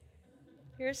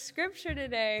Your scripture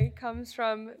today comes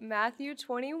from Matthew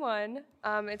 21.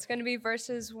 It's going to be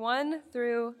verses 1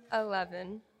 through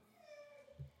 11.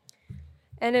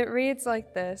 And it reads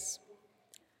like this.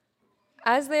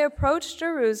 As they approached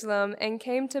Jerusalem and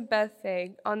came to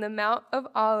Bethphage on the Mount of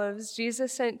Olives,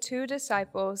 Jesus sent 2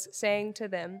 disciples, saying to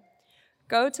them,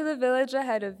 "Go to the village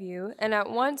ahead of you, and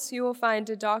at once you will find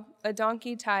a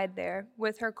donkey tied there,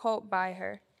 with her colt by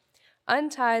her.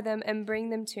 Untie them and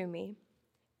bring them to me.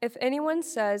 If anyone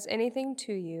says anything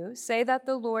to you, say that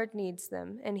the Lord needs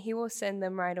them, and he will send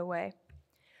them right away."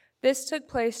 This took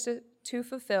place to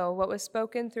fulfill what was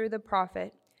spoken through the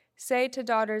prophet. "Say to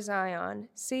daughter Zion,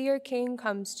 see your king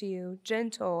comes to you,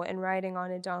 gentle and riding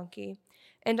on a donkey,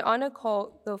 and on a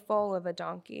colt, the foal of a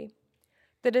donkey."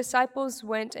 The disciples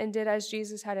went and did as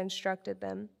Jesus had instructed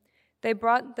them. They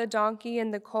brought the donkey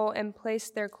and the colt and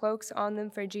placed their cloaks on them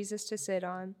for Jesus to sit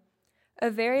on. A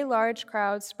very large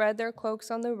crowd spread their cloaks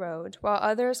on the road, while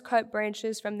others cut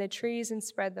branches from the trees and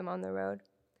spread them on the road.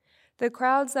 The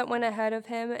crowds that went ahead of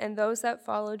him and those that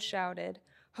followed shouted,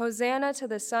 "Hosanna to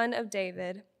the Son of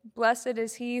David! Blessed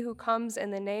is he who comes in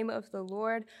the name of the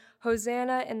Lord!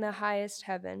 Hosanna in the highest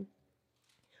heaven!"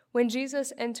 When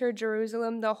Jesus entered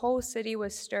Jerusalem, the whole city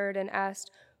was stirred and asked,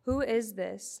 "Who is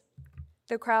this?"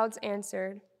 The crowds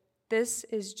answered, "This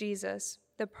is Jesus,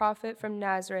 the prophet from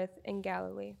Nazareth in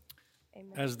Galilee."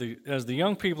 Amen. As the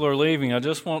young people are leaving, I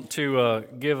just want to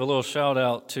give a little shout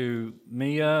out to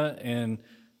Mia and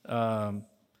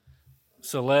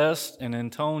Celeste and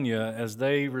Antonia as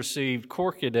they received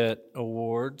Core Cadet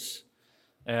awards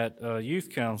at youth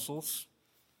councils.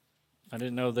 I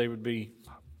didn't know they would be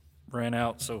ran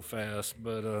out so fast,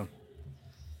 but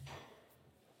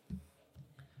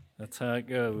that's how it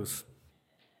goes.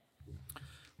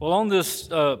 Well, on this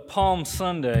Palm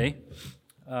Sunday,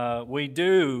 we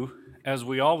do, as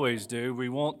we always do, we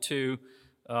want to,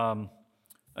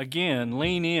 again,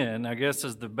 lean in, I guess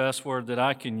is the best word that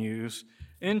I can use,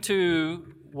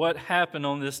 into what happened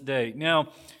on this date.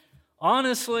 Now,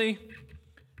 honestly,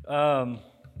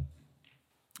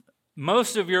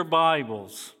 most of your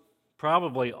Bibles,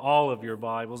 probably all of your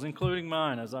Bibles, including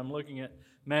mine as I'm looking at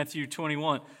Matthew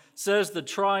 21, says the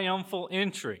triumphal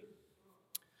entry.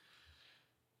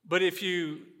 But if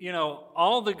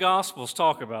all the Gospels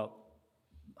talk about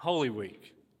Holy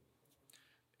Week.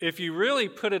 If you really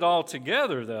put it all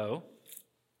together, though,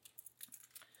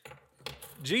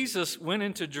 Jesus went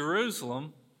into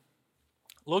Jerusalem,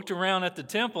 looked around at the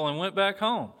temple, and went back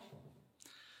home.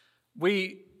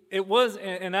 It was,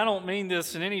 and I don't mean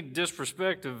this in any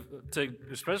disrespect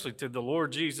especially to the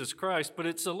Lord Jesus Christ, but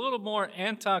it's a little more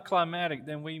anticlimactic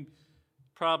than we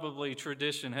probably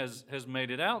tradition has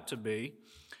made it out to be.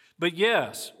 But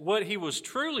yes, what he was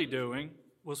truly doing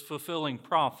was fulfilling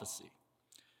prophecy.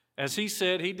 As he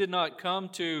said, he did not come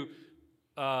to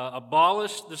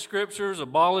abolish the scriptures,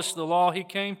 abolish the law. He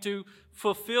came to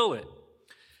fulfill it.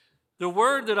 The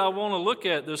word that I want to look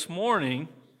at this morning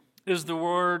is the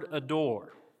word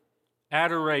adore,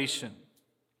 adoration.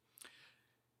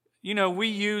 We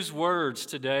use words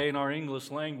today in our English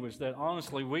language that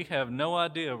honestly we have no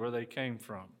idea where they came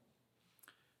from.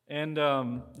 And,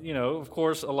 of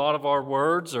course, a lot of our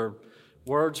words are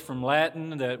words from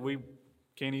Latin that we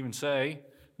can't even say,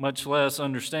 much less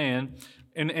understand.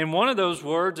 And one of those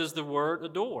words is the word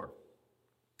adore.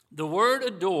 The word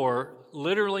adore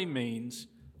literally means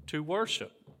to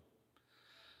worship.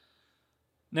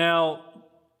 Now,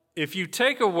 if you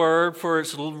take a word for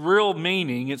its real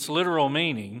meaning, its literal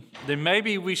meaning, then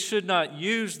maybe we should not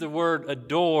use the word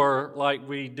adore like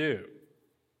we do.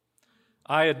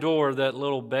 I adore that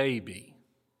little baby.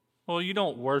 Well, you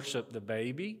don't worship the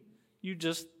baby.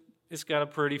 It's got a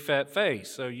pretty fat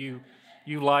face, so you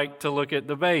like to look at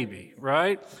the baby,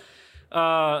 right?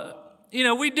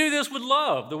 We do this with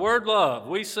love, the word love.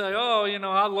 We say,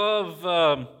 I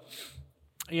love,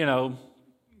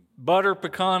 butter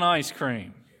pecan ice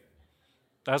cream.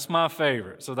 That's my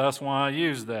favorite, so that's why I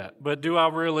use that. But do I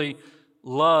really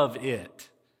love it?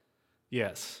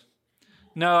 Yes.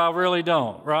 No, I really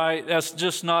don't, right? That's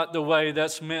just not the way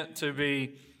that's meant to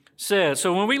be said.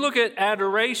 So when we look at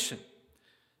adoration,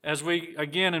 as we,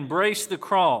 again, embrace the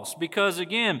cross, because,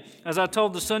 again, as I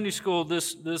told the Sunday school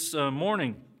this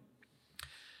morning,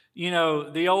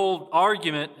 the old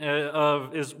argument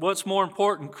is what's more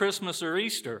important, Christmas or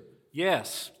Easter?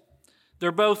 Yes,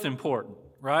 they're both important,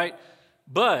 right?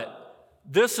 But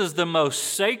this is the most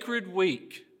sacred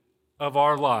week of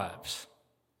our lives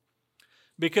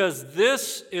because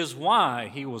this is why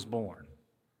he was born.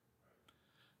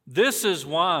 This is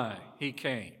why he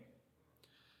came.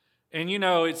 And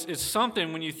it's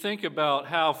something when you think about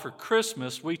how for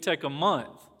Christmas we take a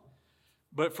month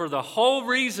But for the whole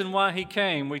reason why he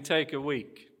came, we take a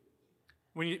week.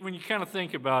 When you kind of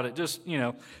think about it, just,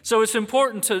 So it's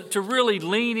important to really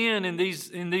lean in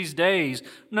these days.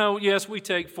 No, yes, we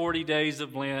take 40 days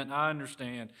of Lent, I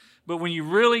understand. But when you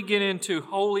really get into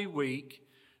Holy Week,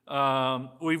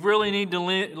 we really need to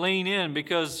lean in,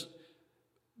 because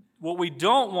what we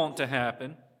don't want to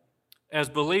happen as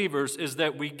believers is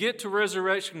that we get to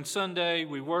Resurrection Sunday,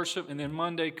 we worship, and then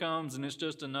Monday comes and it's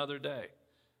just another day.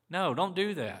 No, don't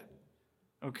do that.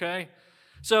 Okay?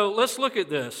 So let's look at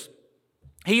this.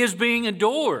 He is being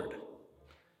adored.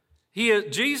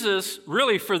 Jesus,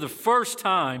 really for the first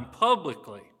time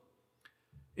publicly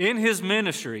in his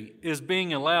ministry, is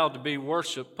being allowed to be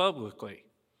worshiped publicly.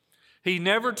 He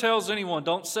never tells anyone,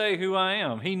 don't say who I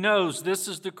am. He knows this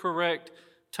is the correct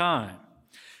time.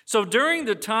 So during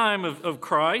the time of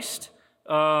Christ,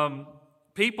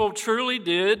 people truly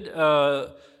did,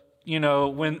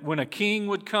 when a king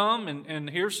would come, and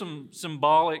here's some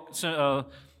symbolic,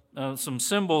 some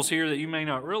symbols here that you may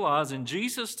not realize. In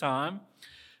Jesus' time,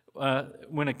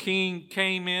 when a king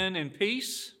came in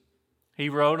peace, he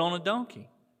rode on a donkey.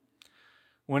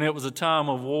 When it was a time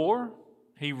of war,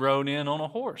 he rode in on a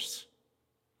horse.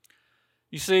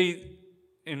 You see,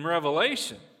 in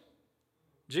Revelation,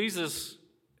 Jesus,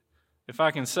 if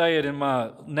I can say it in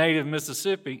my native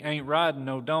Mississippi, ain't riding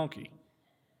no donkey.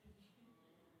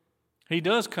 He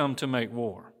does come to make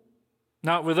war.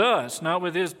 Not with us, not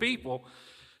with his people.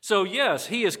 So yes,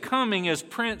 he is coming as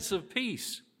Prince of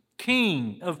Peace,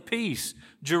 King of Peace.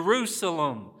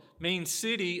 Jerusalem means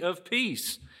city of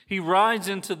peace. He rides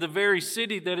into the very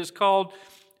city that is called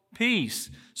peace.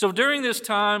 So during this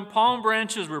time, palm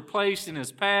branches were placed in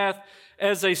his path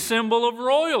as a symbol of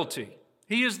royalty.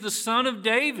 He is the son of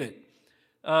David.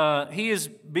 He is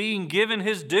being given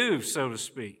his due, so to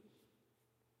speak.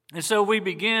 And so we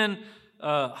begin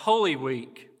Holy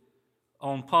Week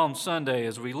on Palm Sunday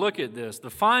as we look at this, the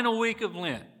final week of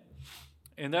Lent.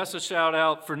 And that's a shout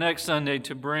out for next Sunday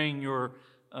to bring your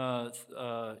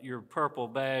purple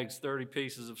bags, 30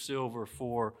 pieces of silver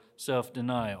for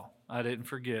self-denial. I didn't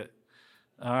forget.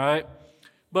 All right?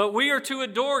 But we are to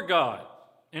adore God.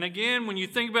 And again, when you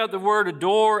think about the word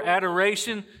adore,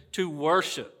 adoration, to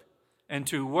worship. And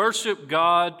to worship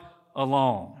God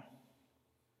alone.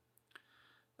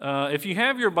 If you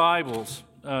have your Bibles,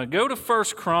 go to 1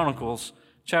 Chronicles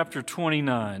chapter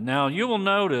 29. Now, you will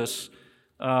notice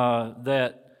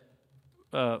that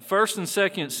 1st and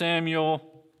 2nd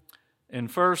Samuel and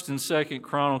 1st and 2nd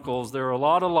Chronicles, they're a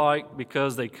lot alike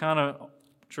because they kind of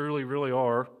truly really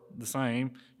are the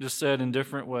same, just said in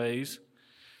different ways.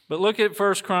 But look at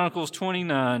 1 Chronicles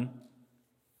 29,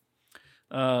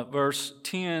 verse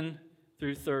 10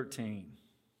 through 13.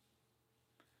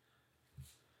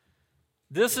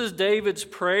 This is David's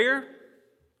prayer,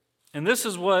 and this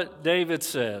is what David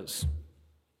says.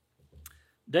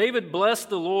 David blessed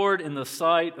the Lord in the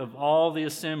sight of all the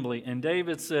assembly, and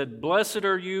David said, "Blessed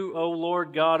are you, O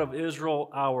Lord God of Israel,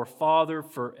 our Father,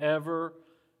 forever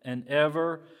and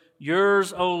ever.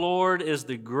 Yours, O Lord, is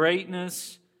the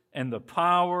greatness and the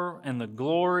power and the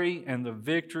glory and the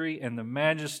victory and the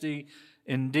majesty.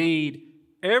 Indeed,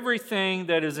 everything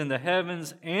that is in the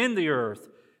heavens and the earth,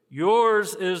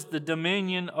 yours is the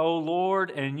dominion, O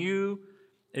Lord, and you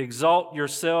exalt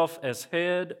yourself as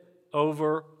head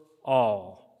over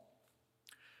all.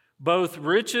 Both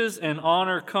riches and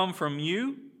honor come from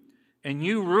you, and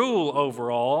you rule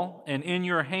over all, and in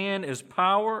your hand is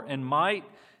power and might,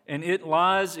 and it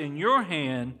lies in your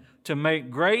hand to make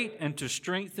great and to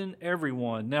strengthen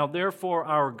everyone. Now, therefore,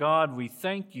 our God, we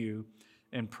thank you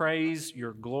and praise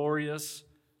your glorious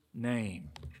name."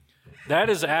 That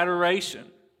is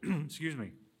adoration. Excuse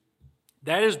me.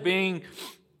 That is being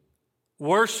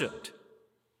worshiped.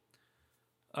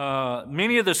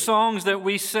 Many of the songs that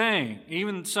we sing,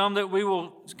 even some that we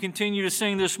will continue to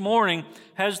sing this morning,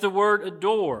 has the word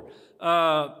adore.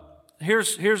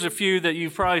 Here's a few that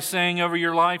you've probably sang over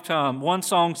your lifetime. One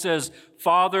song says,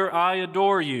 "Father, I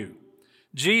adore you."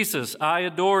 "Jesus, I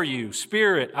adore you."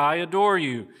 "Spirit, I adore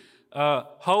you."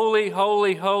 "Holy,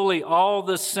 holy, holy, all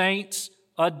the saints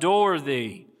adore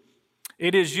thee."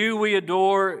 "It is you we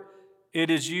adore, it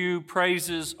is you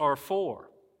praises are for."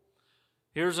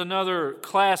 Here's another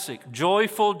classic.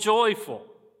 "Joyful, joyful,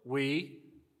 we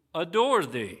adore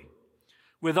thee.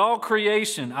 With all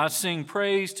creation I sing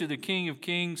praise to the King of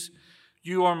Kings.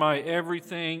 You are my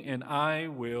everything, and I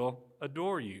will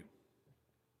adore you."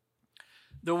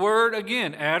 The word,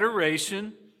 again,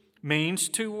 adoration, means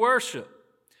to worship.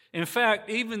 In fact,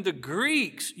 even the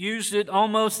Greeks used it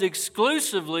almost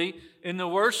exclusively in the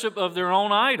worship of their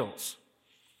own idols.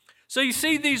 So you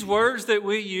see these words that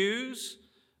we use,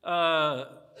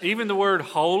 Even the word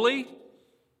holy,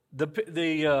 the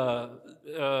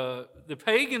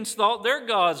pagans thought their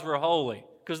gods were holy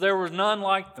because there was none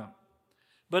like them.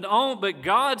 But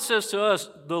God says to us,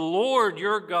 the Lord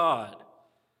your God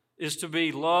is to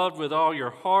be loved with all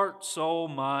your heart, soul,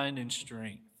 mind, and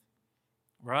strength.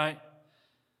 Right?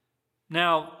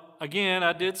 Now, again,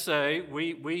 I did say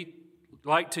we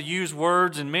like to use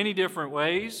words in many different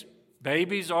ways.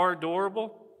 Babies are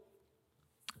adorable.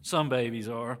 Some babies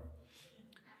are.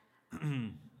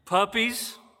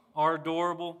 Puppies are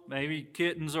adorable. Maybe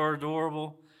kittens are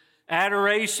adorable.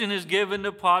 Adoration is given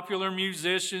to popular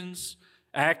musicians,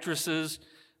 actresses.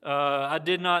 I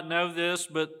did not know this,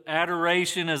 but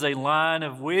Adoration is a line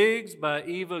of wigs by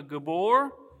Eva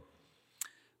Gabor.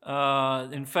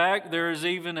 In fact, there is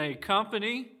even a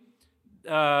company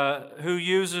who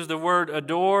uses the word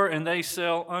adore, and they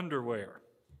sell underwear.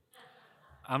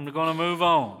 I'm going to move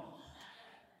on.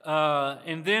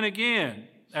 And then again,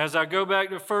 as I go back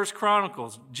to 1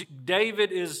 Chronicles,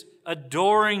 David is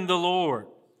adoring the Lord.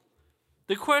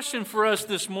 The question for us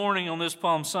this morning on this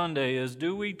Palm Sunday is,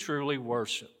 do we truly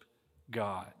worship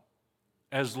God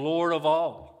as Lord of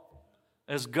all,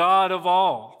 as God of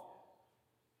all?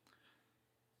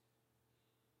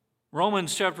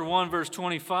 Romans chapter 1 verse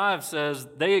 25 says,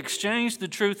 they exchanged the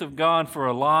truth of God for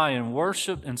a lie and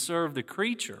worshiped and served the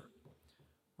creature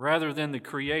rather than the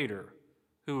Creator,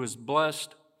 who is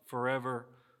blessed forever.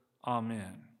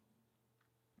 Amen.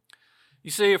 You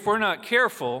see, if we're not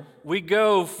careful, we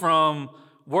go from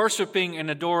worshiping and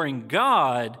adoring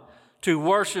God to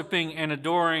worshiping and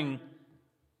adoring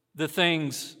the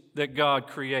things that God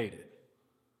created.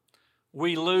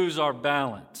 We lose our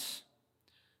balance.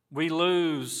 We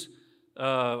lose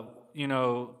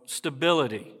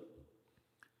stability.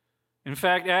 In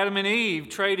fact, Adam and Eve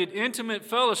traded intimate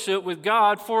fellowship with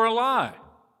God for a lie.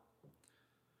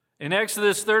 In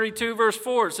Exodus 32, verse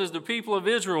 4, it says, the people of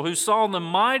Israel who saw the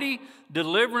mighty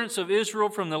deliverance of Israel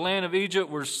from the land of Egypt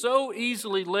were so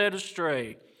easily led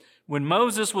astray. When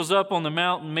Moses was up on the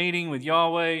mountain meeting with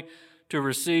Yahweh to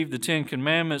receive the 10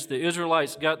 Commandments, the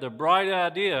Israelites got the bright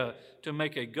idea to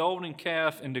make a golden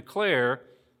calf and declare,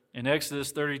 in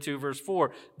Exodus 32, verse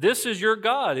 4, this is your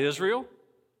God, Israel,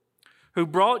 who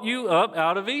brought you up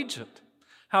out of Egypt.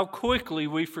 How quickly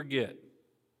we forget.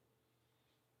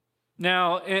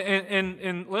 Now,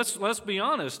 and let's be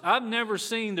honest, I've never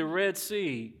seen the Red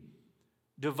Sea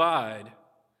divide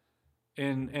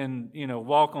and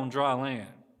walk on dry land.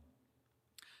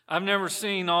 I've never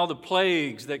seen all the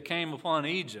plagues that came upon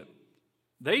Egypt.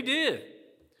 They did.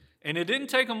 And it didn't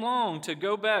take them long to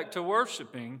go back to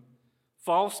worshiping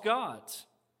false gods.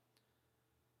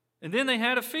 And then they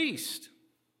had a feast.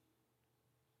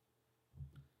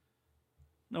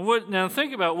 Now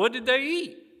think about, what did they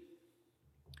eat?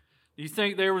 Do you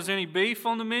think there was any beef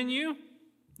on the menu?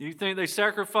 Do you think they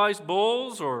sacrificed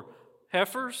bulls or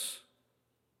heifers?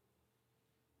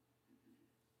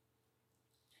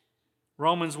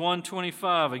 Romans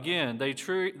 1:25, again, they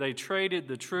traded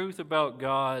the truth about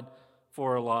God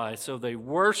for a lie. So they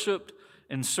worshiped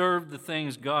and served the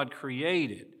things God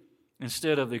created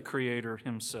instead of the Creator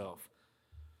Himself.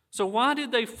 So why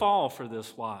did they fall for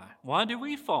this lie? Why do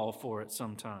we fall for it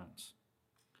sometimes?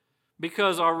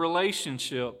 Because our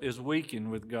relationship is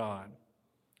weakened with God.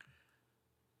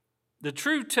 The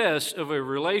true test of a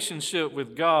relationship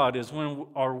with God is when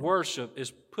our worship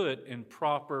is put in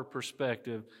proper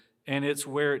perspective, and it's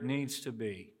where it needs to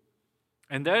be.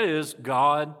 And that is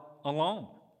God alone.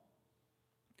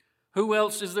 Who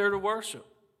else is there to worship?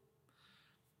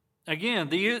 Again,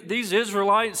 these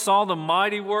Israelites saw the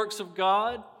mighty works of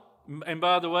God. And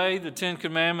by the way, the 10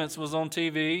 Commandments was on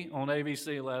TV on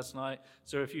ABC last night.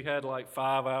 So if you had like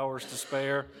 5 hours to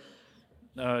spare,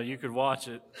 you could watch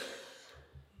it.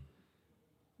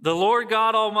 The Lord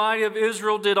God Almighty of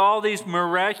Israel did all these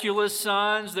miraculous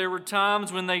signs. There were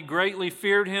times when they greatly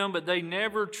feared Him, but they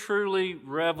never truly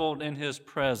reveled in His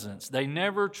presence. They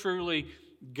never truly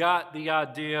got the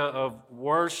idea of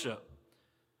worship.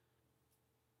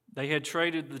 They had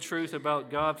traded the truth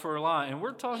about God for a lie. And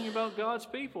we're talking about God's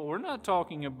people. We're not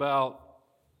talking about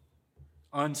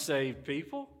unsaved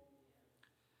people.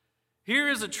 Here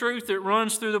is a truth that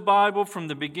runs through the Bible from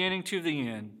the beginning to the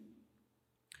end.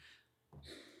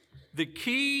 The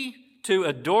key to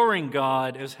adoring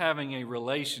God is having a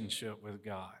relationship with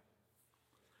God.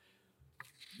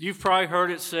 You've probably heard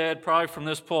it said, probably from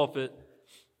this pulpit,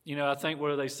 I think, what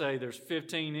do they say? There's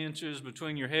 15 inches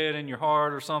between your head and your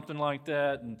heart or something like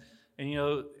that. And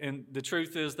the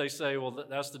truth is, they say, well,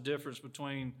 that's the difference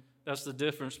between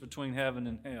heaven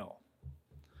and hell.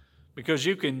 Because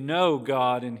you can know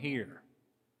God in here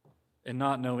and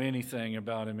not know anything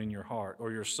about Him in your heart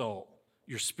or your soul.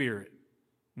 your spirit.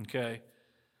 Okay?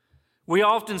 We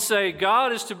often say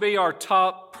God is to be our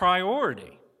top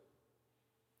priority.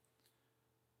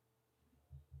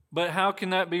 But how can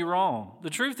that be wrong? The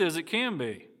truth is it can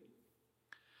be.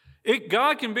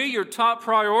 God can be your top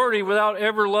priority without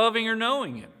ever loving or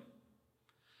knowing Him.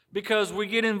 Because we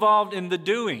get involved in the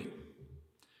doing.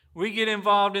 We get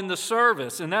involved in the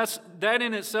service. And that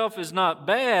in itself is not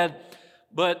bad,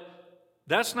 but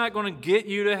that's not going to get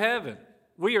you to heaven.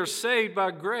 We are saved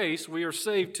by grace. We are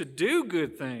saved to do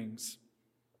good things.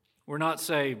 We're not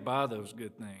saved by those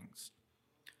good things.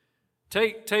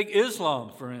 Take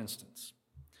Islam, for instance.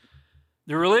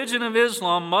 The religion of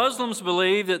Islam, Muslims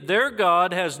believe that their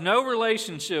God has no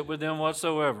relationship with them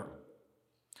whatsoever.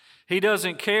 He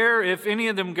doesn't care if any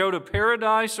of them go to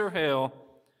paradise or hell,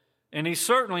 and He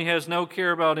certainly has no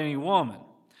care about any woman.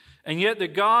 And yet the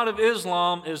God of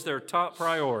Islam is their top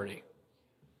priority.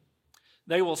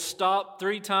 They will stop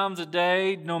 3 times a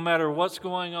day, no matter what's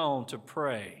going on, to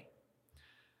pray.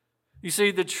 You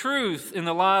see, the truth in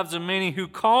the lives of many who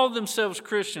call themselves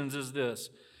Christians is this.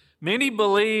 Many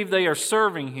believe they are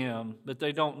serving Him, but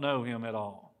they don't know Him at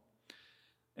all.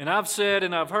 And I've said,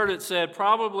 and I've heard it said,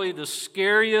 probably the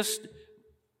scariest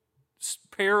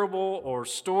parable or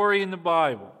story in the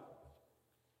Bible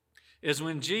is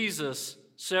when Jesus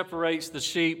separates the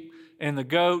sheep and the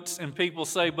goats, and people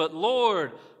say, but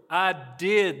Lord, I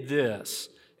did this,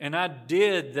 and I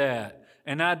did that,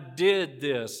 and I did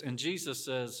this. And Jesus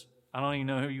says, I don't even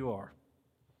know who you are.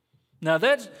 Now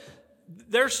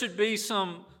there should be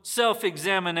some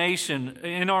self-examination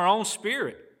in our own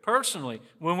spirit, personally,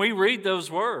 when we read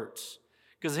those words.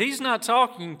 Because He's not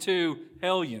talking to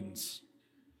hellions.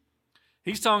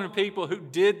 He's talking to people who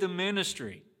did the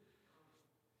ministry.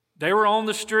 They were on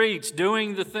the streets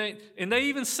doing the thing. And they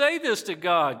even say this to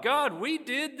God. God, we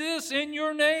did this in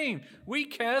your name. We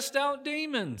cast out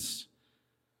demons.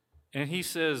 And He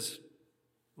says,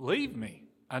 leave me.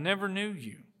 I never knew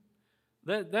you.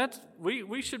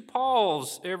 We should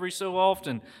pause every so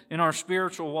often in our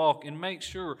spiritual walk and make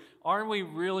sure, are we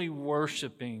really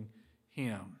worshiping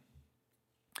Him?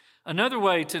 Another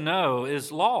way to know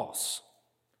is loss.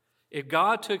 If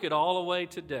God took it all away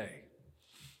today,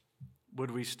 would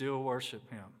we still worship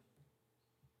Him?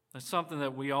 That's something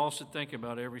that we all should think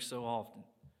about every so often.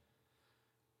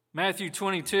 Matthew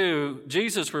 22,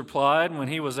 Jesus replied when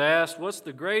He was asked, what's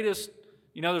the greatest?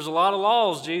 There's a lot of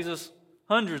laws, Jesus,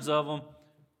 hundreds of them.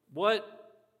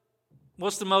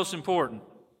 What's the most important?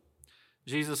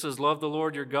 Jesus says, love the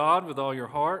Lord your God with all your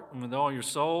heart and with all your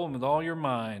soul and with all your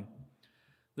mind.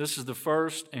 This is the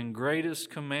first and greatest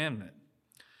commandment.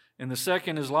 And the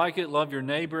second is like it, love your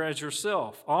neighbor as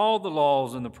yourself. All the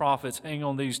laws and the prophets hang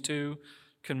on these 2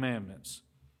 commandments.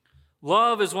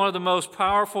 Love is one of the most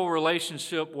powerful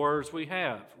relationship words we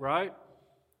have, right?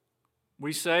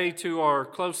 We say to our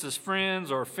closest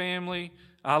friends, our family,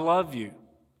 I love you.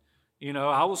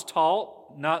 I was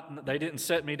taught, they didn't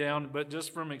set me down, but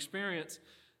just from experience,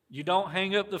 you don't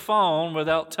hang up the phone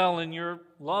without telling your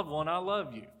loved one, I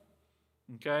love you.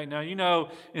 Okay, now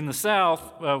in the South,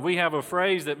 we have a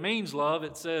phrase that means love.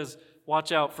 It says,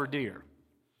 watch out for deer.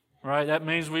 Right? That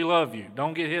means we love you.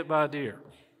 Don't get hit by a deer.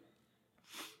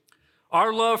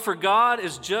 Our love for God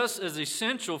is just as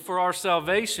essential for our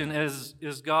salvation as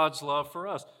is God's love for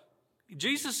us.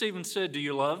 Jesus even said, do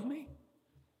you love me?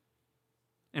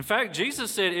 In fact,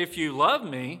 Jesus said, if you love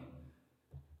me,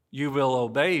 you will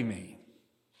obey me.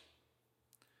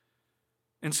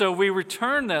 And so we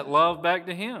return that love back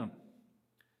to Him.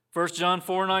 1 John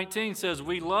 4:19 says,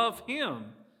 we love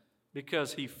Him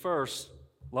because He first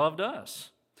loved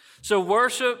us. So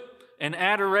worship and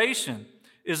adoration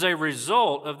is a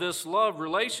result of this love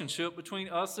relationship between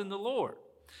us and the Lord.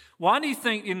 Why do you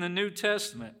think in the New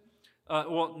Testament,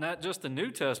 not just the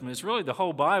New Testament, it's really the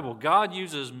whole Bible, God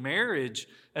uses marriage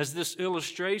as this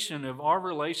illustration of our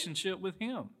relationship with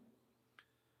Him?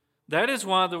 That is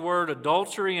why the word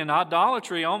adultery and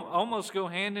idolatry almost go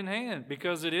hand in hand,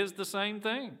 because it is the same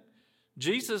thing.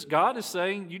 God is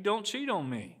saying, you don't cheat on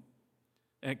me,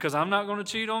 because I'm not going to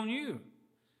cheat on you,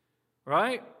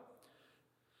 right?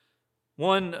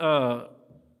 One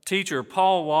teacher,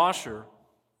 Paul Washer,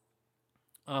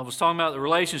 was talking about the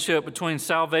relationship between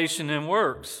salvation and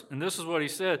works. And this is what he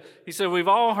said. He said, we've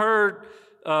all heard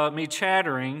me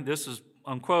chattering.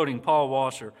 I'm quoting Paul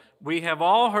Washer. We have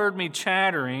all heard me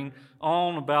chattering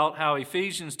on about how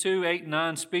Ephesians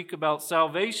 2:8-9 speak about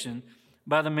salvation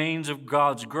by the means of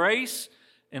God's grace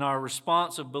and our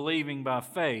response of believing by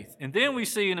faith. And then we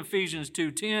see in Ephesians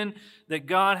 2:10 that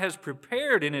God has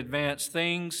prepared in advance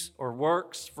things or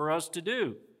works for us to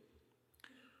do.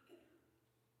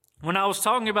 When I was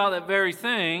talking about that very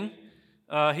thing,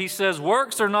 he says,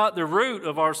 works are not the root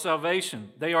of our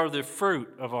salvation. They are the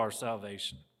fruit of our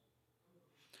salvation.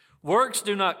 Works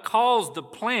do not cause the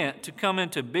plant to come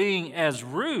into being, as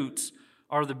roots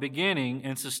are the beginning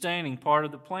and sustaining part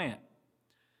of the plant.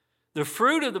 The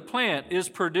fruit of the plant is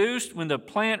produced when the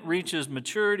plant reaches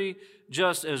maturity,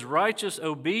 just as righteous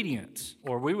obedience,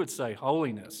 or we would say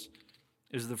holiness,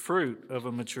 is the fruit of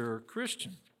a mature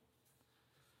Christian.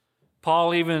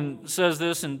 Paul even says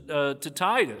this to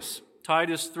Titus.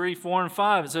 Titus 3, 4, and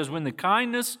 5. It says, when the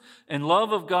kindness and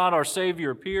love of God our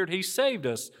Savior appeared, he saved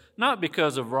us, not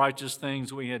because of righteous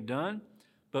things we had done,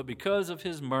 but because of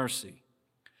his mercy.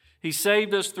 He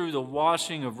saved us through the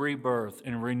washing of rebirth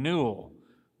and renewal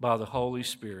by the Holy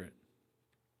Spirit.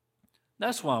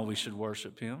 That's why we should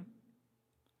worship him.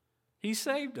 He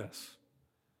saved us.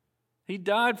 He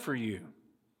died for you.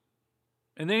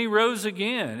 And then he rose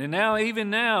again. And now,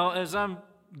 even now, as I'm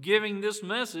giving this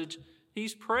message,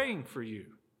 he's praying for you.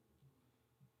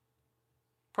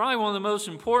 Probably one of the most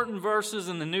important verses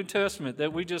in the New Testament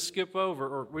that we just skip over,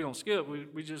 or we don't skip,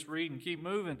 we just read and keep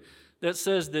moving, that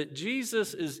says that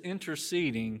Jesus is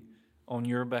interceding on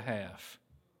your behalf.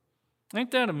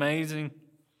 Ain't that amazing?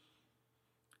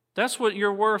 That's what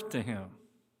you're worth to him.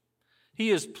 He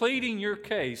is pleading your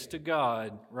case to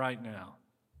God right now.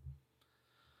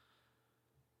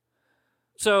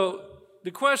 So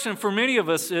the question for many of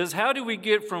us is, how do we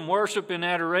get from worship and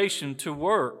adoration to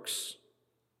works?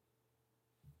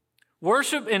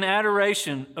 Worship and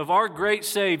adoration of our great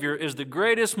Savior is the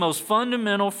greatest, most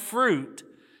fundamental fruit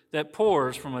that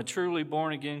pours from a truly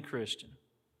born-again Christian.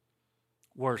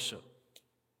 Worship.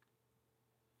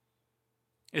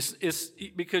 It's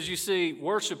because you see,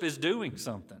 worship is doing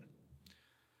something.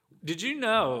 Did you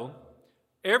know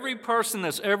every person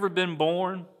that's ever been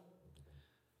born,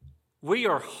 we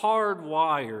are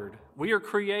hardwired, we are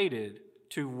created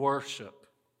to worship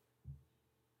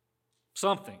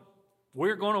something.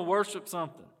 We're going to worship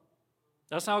something.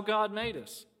 That's how God made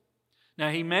us. Now,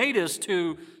 he made us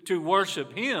to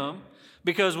worship him,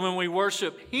 because when we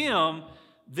worship him,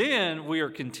 then we are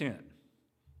content.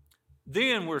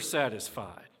 Then we're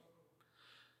satisfied.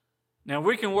 Now,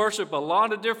 we can worship a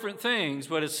lot of different things,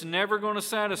 but it's never going to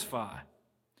satisfy.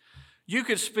 You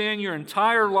could spend your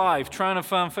entire life trying to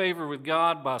find favor with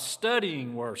God by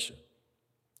studying worship,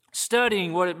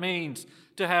 studying what it means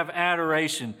to have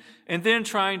adoration, and then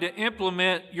trying to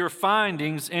implement your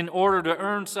findings in order to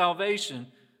earn salvation,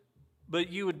 but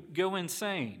you would go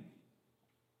insane,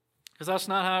 because that's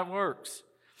not how it works.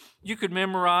 You could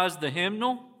memorize the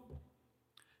hymnal.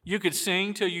 You could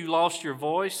sing till you lost your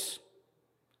voice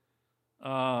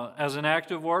as an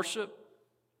act of worship,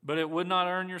 but it would not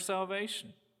earn your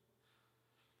salvation.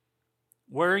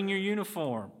 Wearing your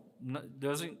uniform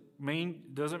doesn't mean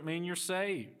you're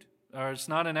saved, or it's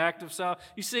not an act of salvation.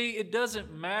 You see, it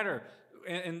doesn't matter.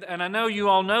 And I know you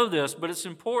all know this, but it's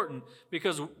important,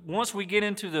 because once we get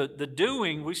into the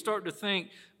doing, we start to think,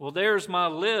 well, there's my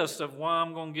list of why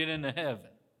I'm going to get into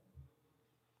heaven.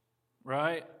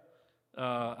 Right?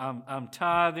 I'm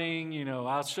tithing,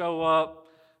 I show up,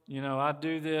 I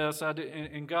do this, I do,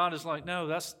 and God is like,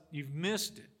 no, you've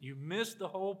missed it. You've missed the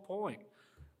whole point.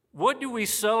 What do we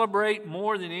celebrate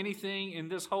more than anything in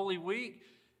this Holy Week?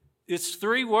 It's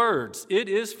 3 words. It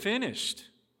is finished.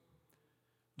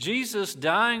 Jesus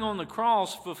dying on the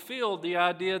cross fulfilled the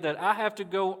idea that I have to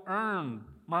go earn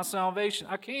my salvation.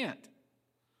 I can't.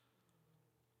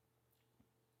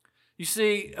 You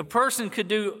see, a person could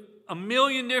do a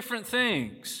million different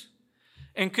things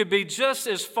and could be just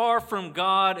as far from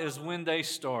God as when they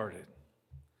started.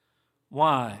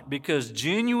 Why? Because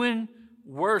genuine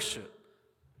worship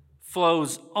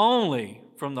flows only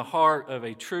from the heart of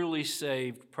a truly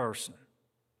saved person.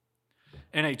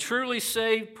 And a truly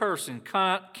saved person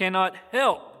cannot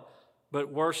help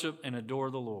but worship and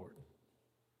adore the Lord.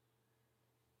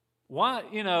 Why?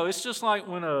 It's just like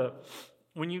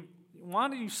why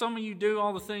do some of you do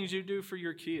all the things you do for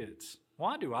your kids?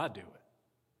 Why do I do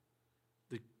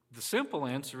it? The simple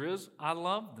answer is, I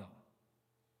love them.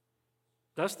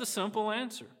 That's the simple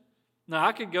answer. Now,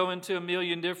 I could go into a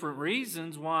million different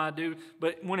reasons why I do,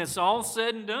 but when it's all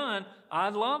said and done, I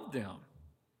love them.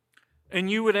 And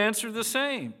you would answer the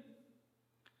same.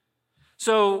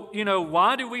 So,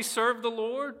 why do we serve the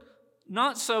Lord?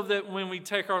 Not so that when we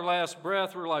take our last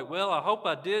breath, we're like, well, I hope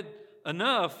I did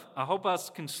enough. I hope I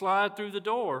can slide through the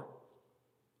door.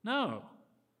 No.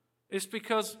 It's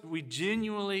because we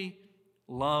genuinely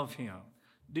love him.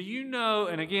 Do you know,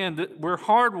 and again, we're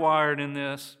hardwired in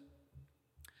this,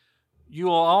 you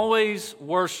will always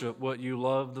worship what you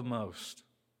love the most.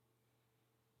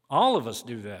 All of us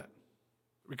do that,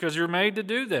 because you're made to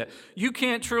do that. You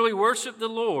can't truly worship the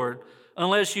Lord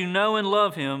unless you know and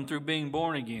love him through being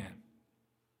born again.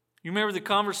 You remember the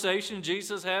conversation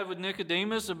Jesus had with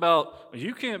Nicodemus about,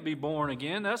 you can't be born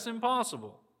again, that's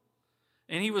impossible.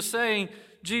 And he was saying,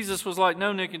 Jesus was like,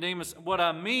 no, Nicodemus, what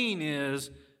I mean is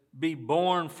be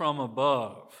born from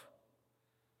above.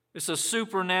 It's a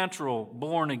supernatural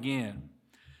born again.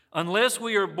 Unless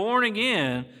we are born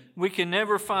again, we can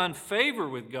never find favor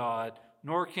with God,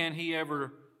 nor can he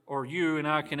ever, or you and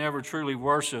I can ever truly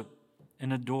worship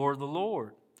and adore the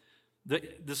Lord.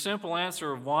 The simple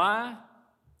answer of why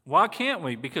can't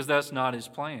we? Because that's not his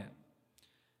plan.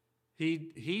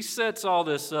 He sets all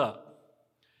this up.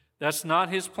 That's not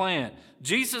his plan.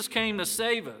 Jesus came to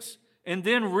save us and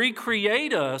then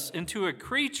recreate us into a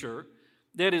creature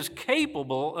that is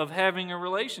capable of having a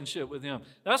relationship with him.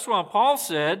 That's why Paul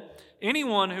said,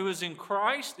 anyone who is in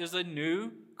Christ is a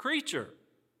new creature.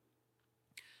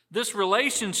 This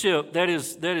relationship that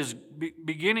is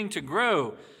beginning to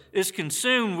grow is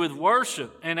consumed with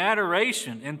worship and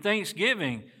adoration and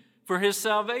thanksgiving for his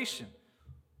salvation.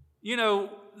 You know,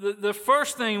 the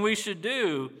first thing we should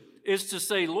do is to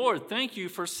say, Lord, thank you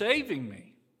for saving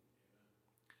me.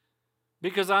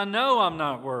 Because I know I'm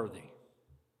not worthy.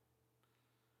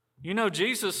 You know,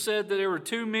 Jesus said that there were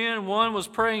two men. One was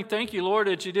praying, thank you, Lord,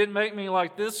 that you didn't make me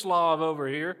like this slob over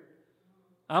here.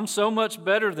 I'm so much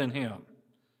better than him.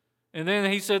 And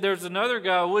then he said there's another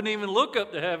guy who wouldn't even look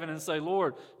up to heaven and say,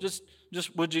 Lord, just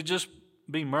would you just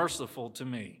be merciful to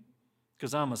me?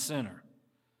 Because I'm a sinner.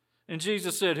 And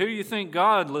Jesus said, who do you think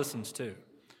God listens to?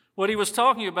 What he was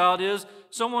talking about is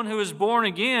someone who is born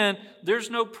again, there's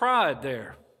no pride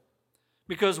there.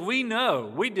 Because we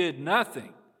know we did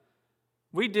nothing.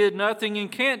 We did nothing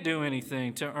and can't do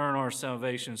anything to earn our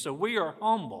salvation. So we are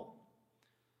humble.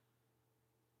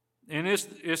 And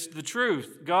it's the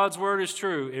truth. God's word is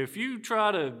true. If you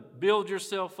try to build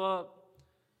yourself up,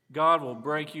 God will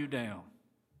break you down.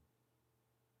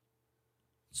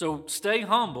 So stay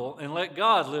humble and let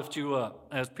God lift you up,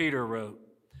 as Peter wrote.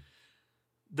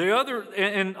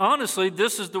 And honestly,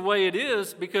 this is the way it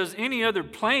is because any other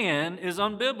plan is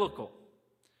unbiblical.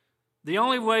 The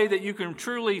only way that you can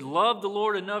truly love the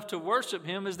Lord enough to worship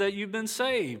him is that you've been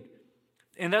saved.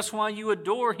 And that's why you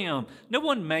adore him. No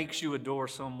one makes you adore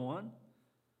someone.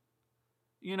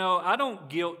 You know, I don't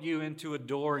guilt you into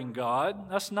adoring God.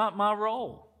 That's not my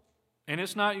role. And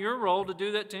it's not your role to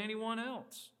do that to anyone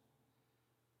else.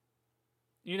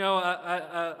 You know,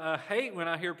 I hate when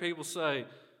I hear people say,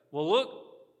 well,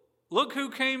 look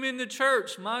who came in the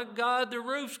church. My God, the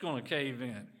roof's going to cave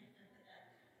in.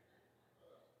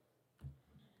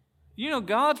 You know,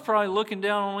 God's probably looking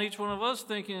down on each one of us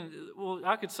thinking, well,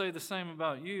 I could say the same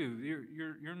about you.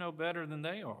 You're no better than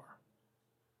they are.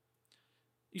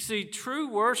 You see, true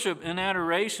worship and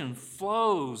adoration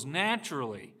flows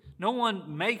naturally. No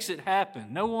one makes it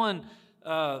happen. No one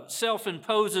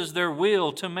self-imposes their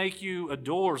will to make you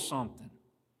adore something.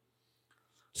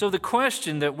 So the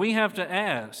question that we have to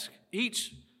ask,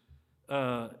 each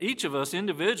of us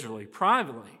individually,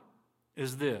 privately,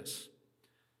 is this.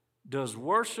 Does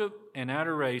worship and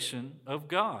adoration of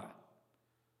God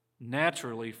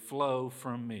naturally flow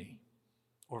from me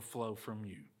or flow from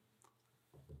you?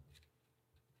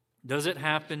 Does it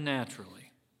happen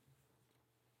naturally?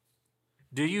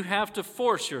 Do you have to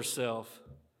force yourself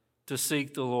to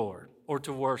seek the Lord or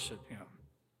to worship him?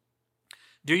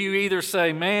 Do you either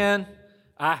say, man,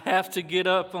 I have to get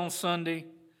up on Sunday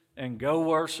and go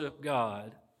worship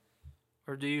God?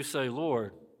 Or do you say,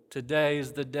 Lord, today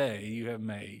is the day you have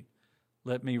made.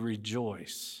 Let me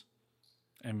rejoice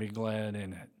and be glad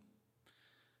in it.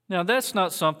 Now, that's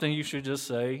not something you should just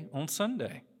say on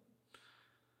Sunday.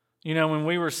 You know, when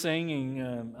we were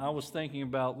singing, I was thinking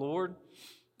about, Lord,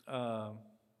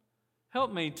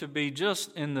 help me to be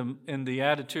just in the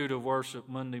attitude of worship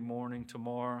Monday morning,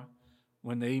 tomorrow,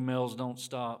 when the emails don't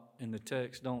stop and the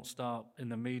texts don't stop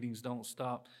and the meetings don't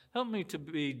stop. Help me to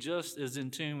be just as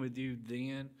in tune with you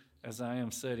then as I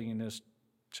am sitting in this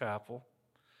chapel.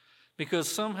 Because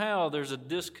somehow there's a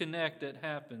disconnect that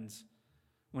happens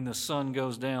when the sun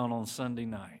goes down on Sunday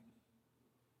night.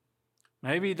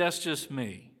 Maybe that's just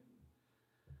me.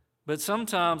 But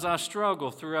sometimes I struggle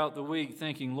throughout the week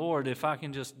thinking, Lord, if I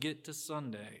can just get to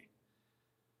Sunday.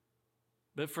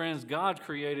 But friends, God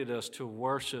created us to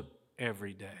worship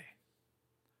every day.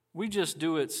 We just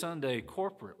do it Sunday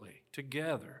corporately,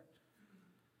 together.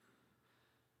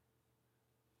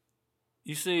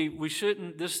 You see,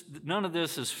 none of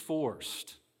this is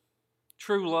forced.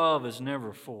 True love is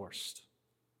never forced.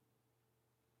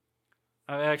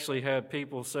 I've actually had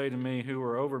people say to me who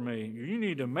are over me, you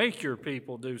need to make your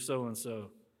people do so and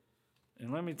so.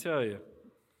 And let me tell you,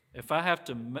 if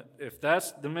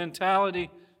that's the mentality,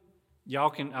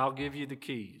 I'll give you the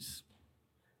keys,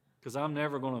 because I'm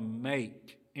never going to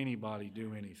make anybody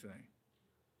do anything.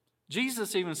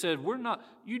 Jesus even said,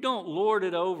 you don't lord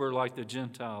it over like the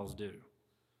Gentiles do.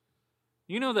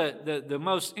 You know that the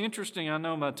most interesting, I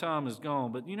know my time is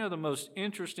gone, but you know the most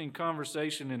interesting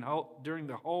conversation during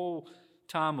the whole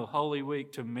time of Holy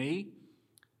Week to me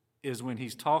is when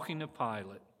he's talking to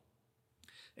Pilate.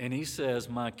 And he says,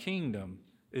 my kingdom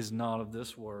is not of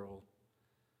this world.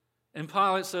 And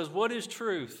Pilate says, what is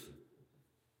truth?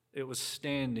 It was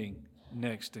standing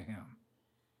next to him.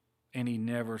 And he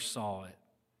never saw it.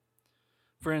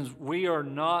 Friends, we are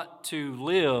not to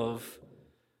live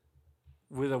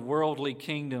with a worldly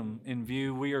kingdom in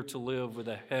view. We are to live with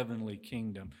a heavenly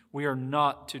kingdom. We are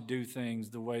not to do things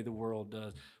the way the world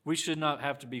does. We should not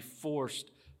have to be forced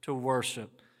to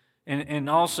worship. And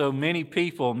also many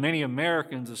people, many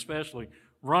Americans especially,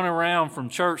 run around from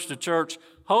church to church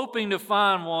hoping to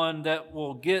find one that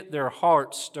will get their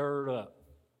hearts stirred up,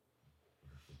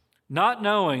 not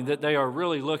knowing that they are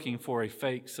really looking for a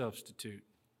fake substitute.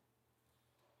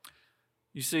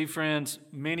 You see, friends,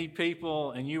 many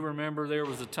people, and you remember there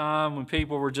was a time when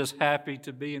people were just happy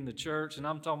to be in the church, and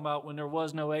I'm talking about when there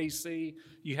was no AC,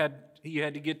 you had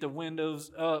to get the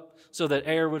windows up so that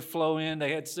air would flow in.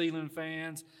 They had ceiling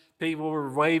fans. People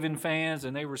were waving fans,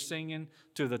 and they were singing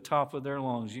to the top of their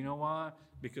lungs. You know why?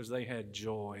 Because they had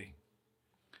joy.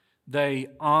 They,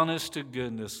 honest to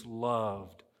goodness,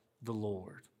 loved the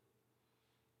Lord.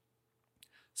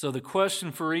 So the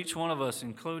question for each one of us,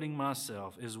 including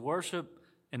myself, is worship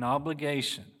an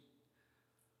obligation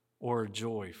or a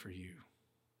joy for you?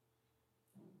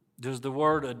 Does the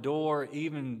word adore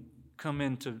even come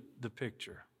into the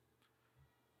picture?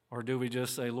 Or do we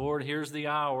just say, Lord, here's the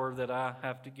hour that I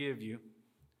have to give you,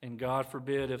 and God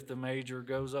forbid if the major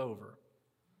goes over?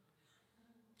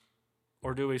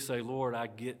 Or do we say, Lord, I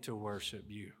get to worship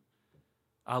you.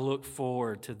 I look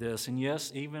forward to this. And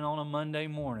yes, even on a Monday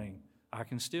morning, I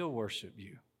can still worship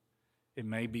you. It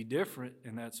may be different,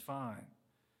 and that's fine.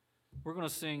 We're going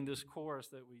to sing this chorus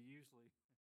that we usually